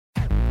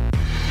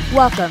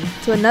Welcome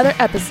to another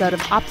episode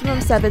of Optimum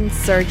 7's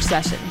Surge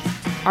Sessions,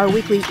 our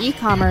weekly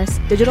e-commerce,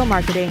 digital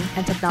marketing,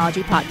 and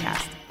technology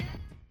podcast.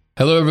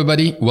 Hello,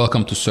 everybody.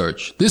 Welcome to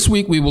Surge. This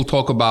week, we will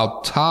talk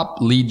about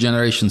top lead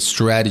generation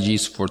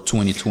strategies for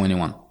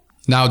 2021.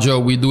 Now, Joe,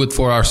 we do it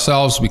for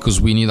ourselves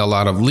because we need a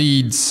lot of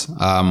leads.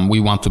 We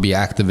want to be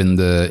active in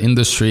the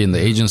industry, in the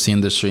agency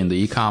industry, in the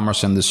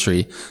e-commerce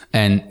industry.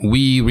 And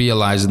we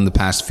realized in the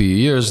past few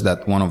years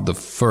that one of the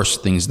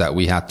first things that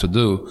we had to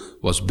do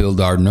was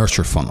build our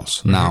nurture funnels.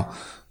 Mm-hmm. Now,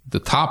 the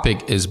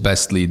topic is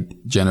best lead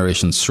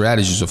generation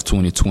strategies of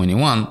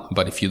 2021.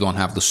 But if you don't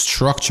have the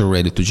structure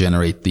ready to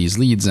generate these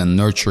leads and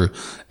nurture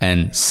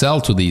and sell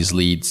to these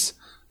leads,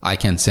 I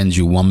can send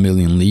you 1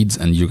 million leads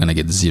and you're going to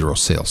get 0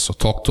 sales. So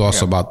talk to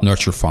us about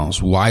nurture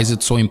funnels. Why is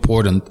it so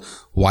important?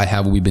 Why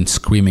have we been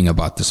screaming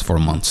about this for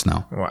months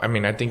now? Well, I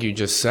mean, I think you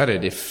just said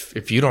it.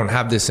 If you don't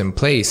have this in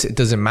place, it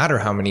doesn't matter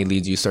how many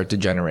leads you start to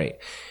generate.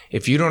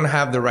 If you don't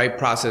have the right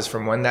process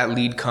from when that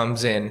lead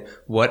comes in,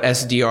 what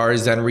SDR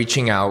is then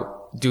reaching out,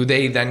 do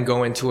they then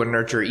go into a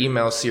nurture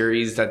email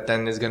series that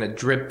then is going to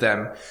drip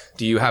them?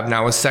 Do you have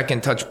now a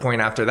second touch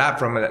point after that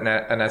from an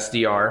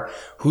SDR?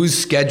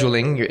 Who's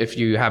scheduling if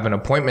you have an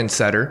appointment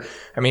setter?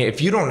 I mean, if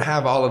you don't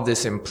have all of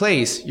this in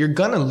place, you're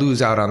going to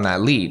lose out on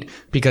that lead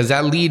because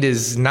that lead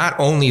is not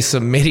only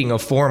submitting a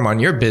form on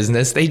your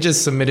business, they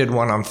just submitted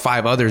one on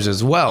 5 others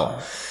as well.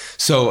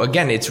 So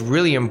again, it's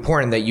really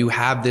important that you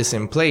have this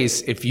in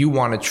place if you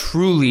want to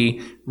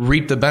truly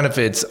reap the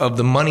benefits of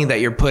the money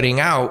that you're putting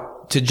out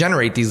to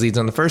generate these leads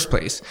in the first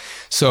place.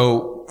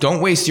 So don't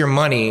waste your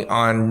money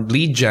on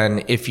lead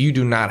gen if you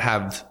do not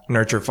have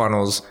nurture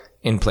funnels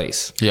in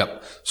place.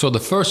 Yep. So the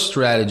first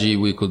strategy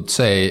we could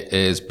say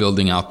is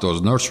building out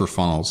those nurture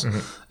funnels. Mm-hmm.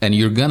 And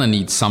you're going to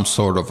need some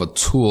sort of a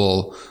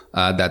tool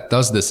that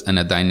does this in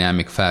a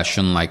dynamic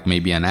fashion, like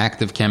maybe an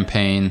active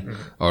campaign,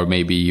 or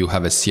maybe you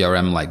have a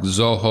CRM like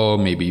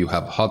Zoho, maybe you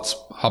have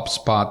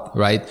HubSpot,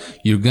 right?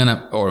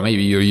 Or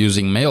maybe you're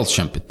using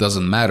MailChimp. It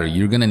doesn't matter.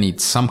 You're going to need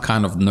some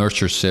kind of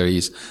nurture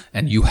series,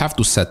 and you have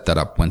to set that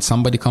up. When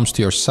somebody comes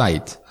to your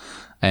site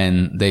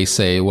and they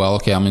say, well,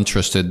 okay, I'm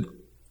interested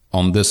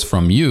on this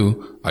from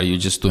you. Are you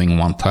just doing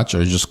one touch?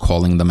 Are you just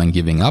calling them and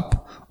giving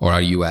up? Or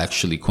are you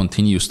actually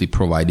continuously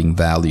providing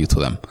value to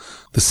them?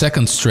 The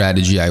second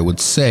strategy I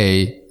would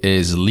say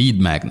is lead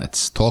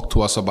magnets. Talk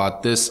to us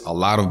about this. A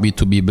lot of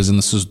B2B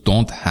businesses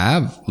don't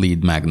have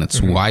lead magnets.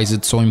 Mm-hmm. Why is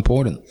it so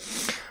important?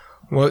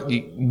 Well,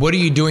 what are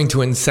you doing to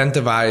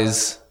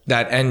incentivize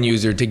that end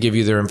user to give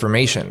you their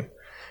information?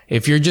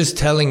 If you're just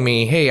telling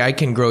me, hey, I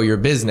can grow your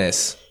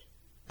business,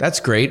 that's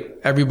great.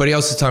 Everybody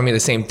else is telling me the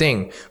same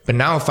thing. But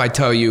now if I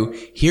tell you,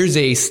 here's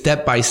a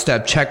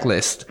step-by-step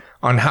checklist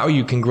on how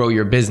you can grow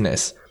your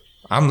business,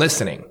 I'm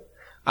listening.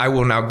 I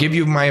will now give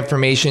you my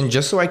information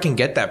just so I can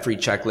get that free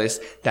checklist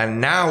that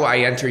now I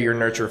enter your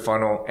nurture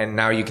funnel and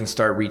now you can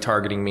start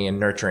retargeting me and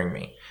nurturing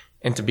me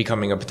into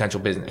becoming a potential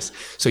business.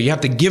 So you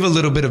have to give a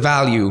little bit of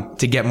value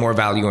to get more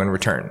value in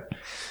return.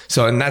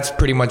 So, and that's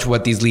pretty much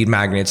what these lead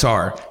magnets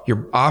are.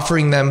 You're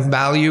offering them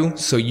value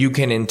so you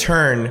can in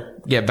turn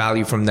get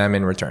value from them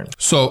in return.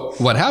 So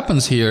what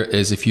happens here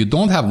is if you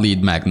don't have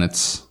lead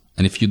magnets,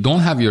 and if you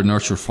don't have your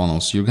nurture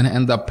funnels, you're going to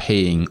end up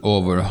paying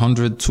over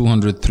 $100,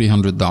 $200,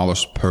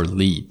 $300 per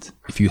lead.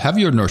 If you have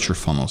your nurture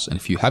funnels and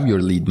if you have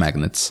your lead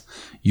magnets,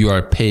 you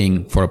are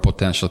paying for a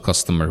potential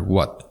customer,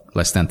 what?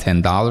 Less than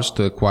 $10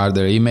 to acquire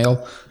their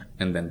email.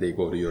 And then they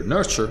go to your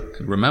nurture.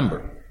 And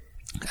remember,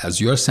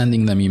 as you're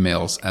sending them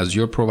emails, as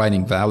you're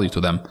providing value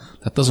to them,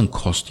 that doesn't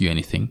cost you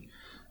anything.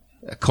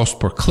 A cost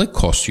per click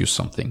costs you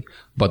something.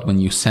 But when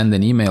you send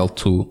an email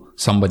to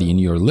somebody in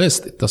your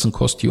list, it doesn't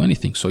cost you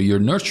anything. So you're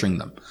nurturing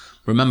them.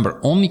 Remember,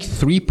 only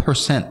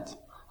 3%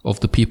 of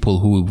the people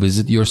who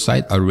visit your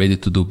site are ready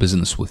to do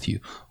business with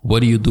you. What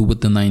do you do with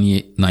the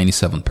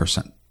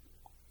 97%?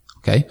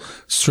 Okay.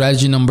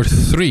 Strategy number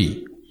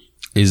 3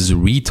 is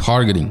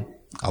retargeting.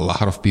 A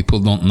lot of people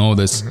don't know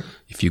this. Mm-hmm.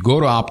 If you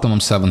go to Optimum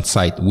 7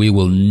 site, we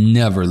will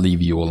never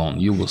leave you alone.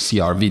 You will see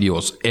our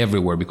videos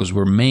everywhere because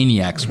we're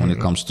maniacs when it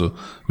comes to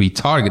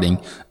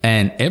retargeting.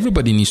 And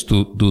everybody needs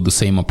to do the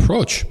same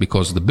approach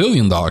because the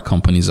billion-dollar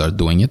companies are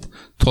doing it.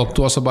 Talk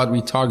to us about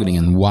retargeting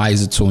and why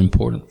is it so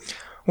important?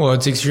 Well,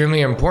 it's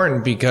extremely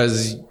important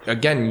because,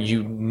 again,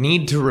 you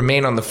need to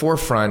remain on the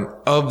forefront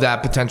of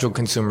that potential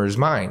consumer's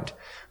mind.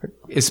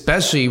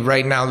 Especially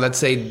right now, let's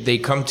say they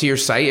come to your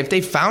site. If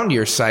they found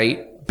your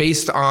site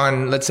based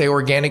on, let's say,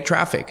 organic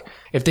traffic.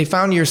 If they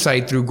found your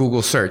site through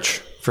Google search,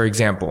 for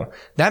example,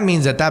 that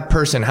means that that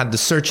person had the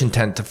search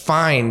intent to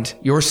find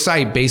your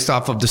site based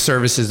off of the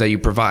services that you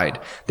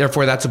provide.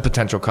 Therefore, that's a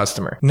potential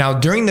customer. Now,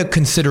 during the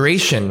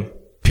consideration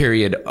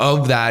period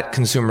of that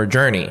consumer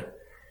journey,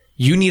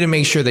 you need to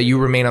make sure that you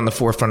remain on the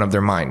forefront of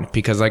their mind.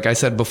 Because like I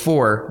said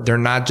before, they're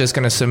not just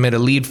going to submit a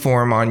lead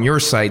form on your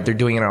site. They're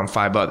doing it on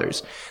 5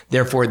 others.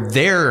 Therefore,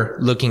 they're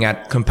looking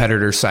at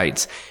competitor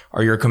sites.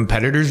 Are your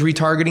competitors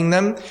retargeting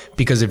them?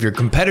 Because if your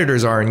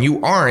competitors are and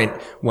you aren't,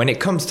 when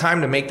it comes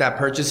time to make that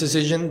purchase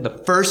decision, the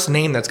first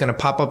name that's going to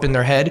pop up in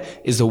their head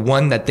is the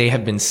one that they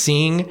have been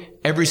seeing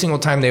every single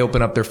time they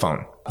open up their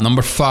phone.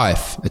 Number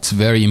 5, it's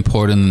very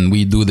important, and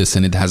we do this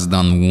and it has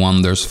done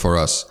wonders for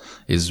us,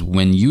 is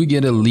when you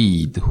get a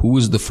lead, who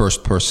is the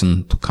first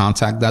person to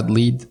contact that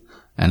lead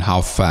and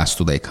how fast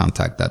do they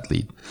contact that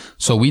lead?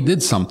 So we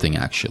did something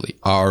actually.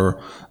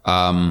 Our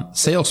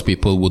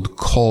salespeople would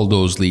call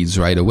those leads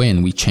right away,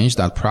 and we changed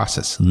that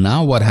process.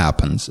 Now what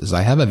happens is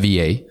I have a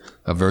VA,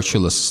 a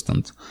virtual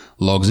assistant,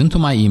 logs into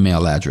my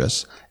email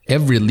address.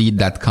 Every lead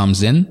that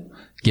comes in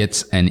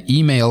gets an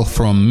email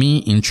from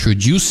me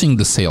introducing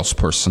the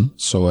salesperson.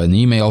 So an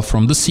email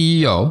from the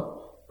CEO,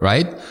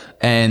 right?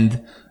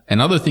 And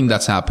another thing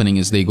that's happening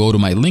is they go to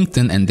my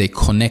LinkedIn and they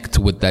connect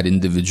with that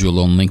individual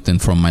on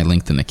LinkedIn from my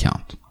LinkedIn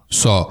account.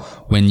 So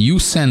when you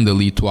send the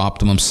lead to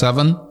Optimum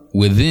 7,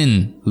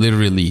 within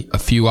literally a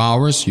few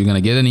hours, you're going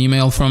to get an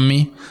email from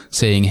me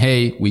saying,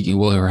 hey,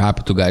 we're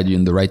happy to guide you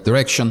in the right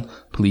direction.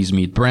 Please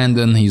meet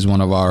Brandon. He's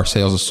one of our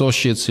sales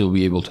associates. He'll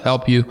be able to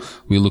help you.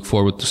 We look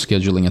forward to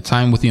scheduling a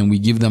time with you. And we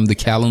give them the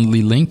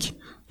Calendly link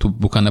to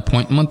book an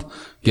appointment.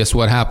 Guess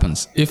what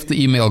happens? If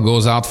the email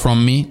goes out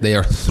from me, they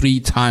are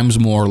 3 times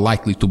more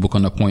likely to book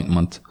an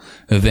appointment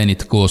than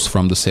it goes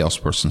from the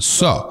salesperson.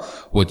 So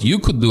what you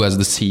could do as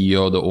the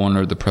CEO, the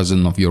owner, the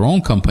president of your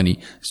own company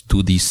is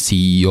do these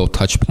CEO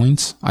touch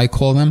points, I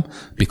call them,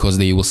 because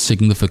they will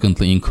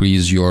significantly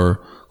increase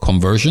your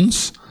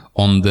conversions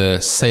on the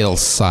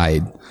sales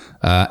side.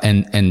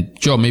 And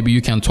Joe, maybe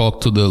you can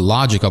talk to the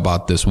logic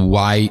about this.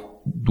 Why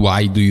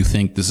do you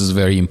think this is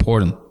very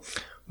important?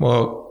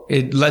 Well,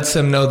 it lets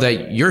them know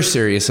that you're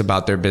serious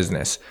about their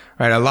business,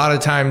 right? A lot of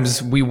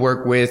times we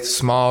work with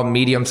small,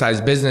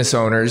 medium-sized business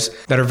owners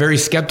that are very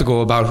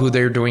skeptical about who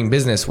they're doing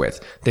business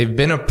with. They've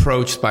been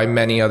approached by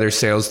many other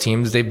sales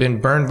teams. They've been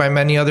burned by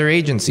many other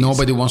agencies.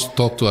 Nobody wants to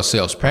talk to a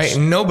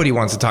salesperson. Right? Nobody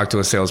wants to talk to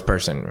a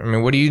salesperson. I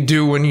mean, what do you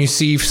do when you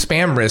see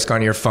spam risk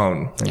on your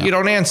phone? Yeah. You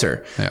don't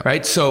answer,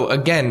 right? So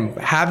again,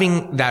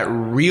 having that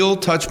real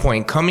touch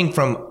point coming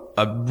from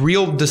a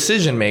real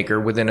decision maker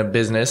within a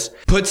business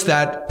puts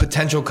that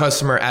potential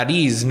customer at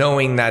ease,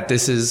 knowing that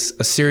this is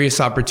a serious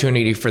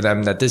opportunity for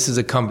them, that this is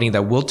a company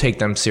that will take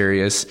them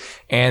serious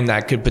and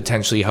that could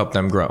potentially help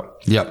them grow.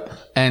 Yep.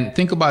 And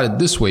think about it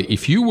this way.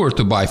 If you were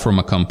to buy from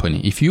a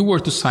company, if you were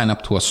to sign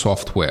up to a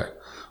software,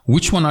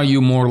 which one are you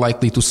more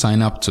likely to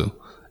sign up to?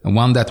 And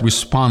one that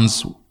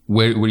responds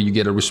where you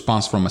get a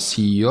response from a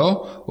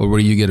CEO, or where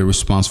you get a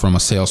response from a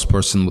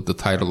salesperson with the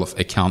title of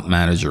account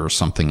manager or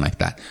something like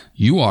that.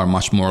 You are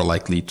much more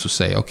likely to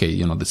say, okay,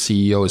 the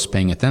CEO is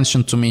paying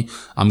attention to me.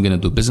 I'm going to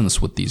do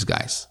business with these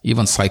guys,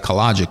 even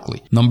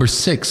psychologically. Number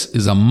 6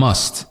 is a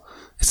must.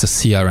 It's a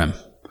CRM.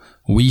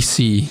 We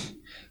see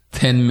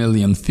 10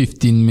 million,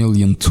 15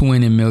 million,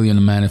 20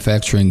 million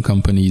manufacturing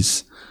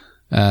companies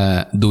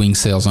doing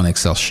sales on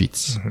Excel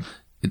sheets. Mm-hmm.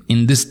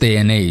 In this day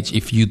and age,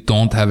 if you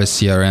don't have a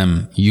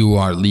CRM, you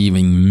are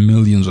leaving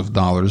millions of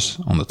dollars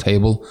on the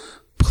table.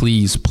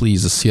 Please,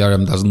 the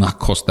CRM does not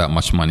cost that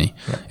much money.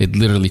 Yeah. It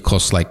literally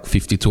costs like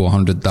 $50 to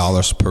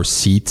 $100 per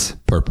seat,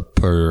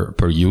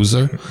 per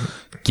user.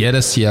 Get a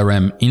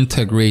CRM,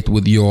 integrate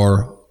with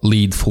your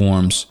lead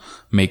forms,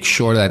 make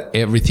sure that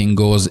everything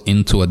goes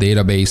into a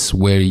database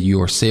where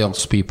your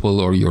salespeople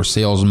or your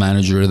sales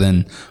manager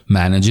then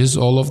manages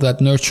all of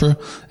that nurture.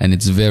 And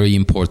it's very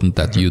important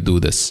that you do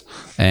this.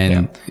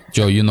 And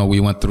Joe, we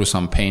went through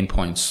some pain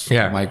points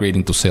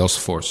migrating to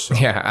Salesforce. So.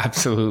 Yeah,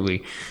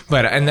 absolutely.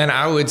 And then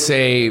I would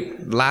say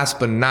last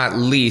but not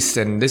least,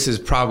 and this is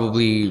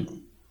probably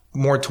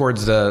more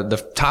towards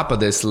the top of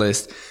this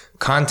list,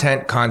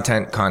 content.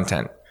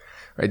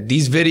 Right?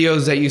 These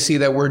videos that you see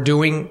that we're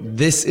doing,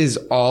 this is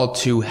all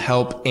to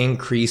help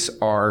increase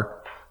our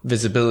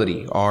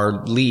visibility,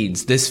 our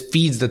leads. This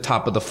feeds the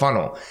top of the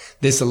funnel.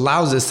 This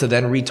allows us to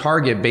then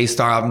retarget based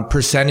on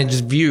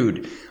percentage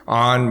viewed,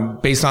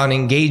 based on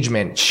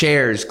engagement,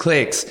 shares,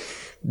 clicks.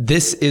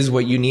 This is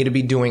what you need to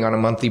be doing on a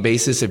monthly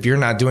basis. If you're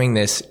not doing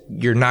this,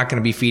 you're not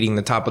going to be feeding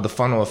the top of the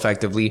funnel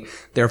effectively.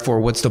 Therefore,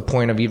 what's the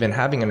point of even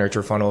having a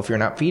nurture funnel if you're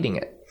not feeding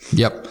it?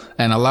 Yep.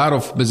 And a lot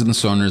of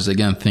business owners,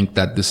 again, think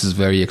that this is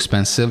very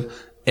expensive.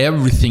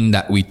 Everything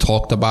that we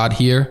talked about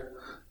here,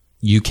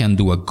 you can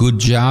do a good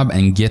job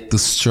and get the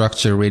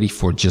structure ready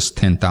for just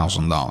 $10,000.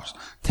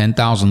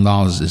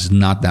 $10,000 is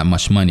not that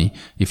much money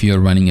if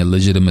you're running a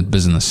legitimate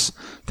business.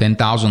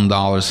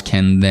 $10,000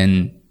 can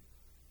then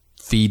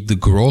feed the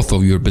growth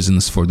of your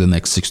business for the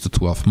next 6 to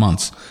 12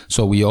 months.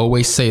 So we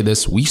always say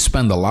this, we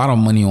spend a lot of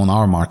money on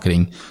our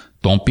marketing.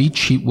 Don't be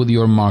cheap with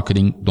your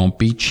marketing. Don't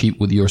be cheap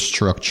with your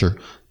structure.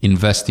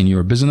 Invest in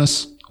your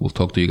business. We'll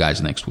talk to you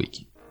guys next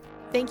week.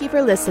 Thank you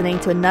for listening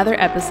to another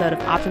episode of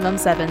Optimum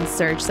 7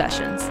 Surge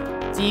Sessions.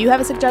 Do you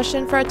have a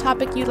suggestion for a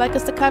topic you'd like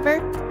us to cover?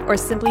 or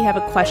simply have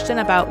a question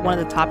about one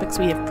of the topics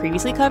we have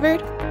previously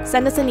covered,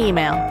 send us an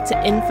email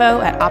to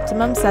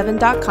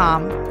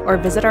info@optimum7.com or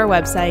visit our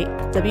website,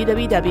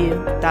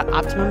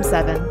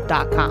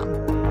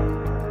 www.optimum7.com.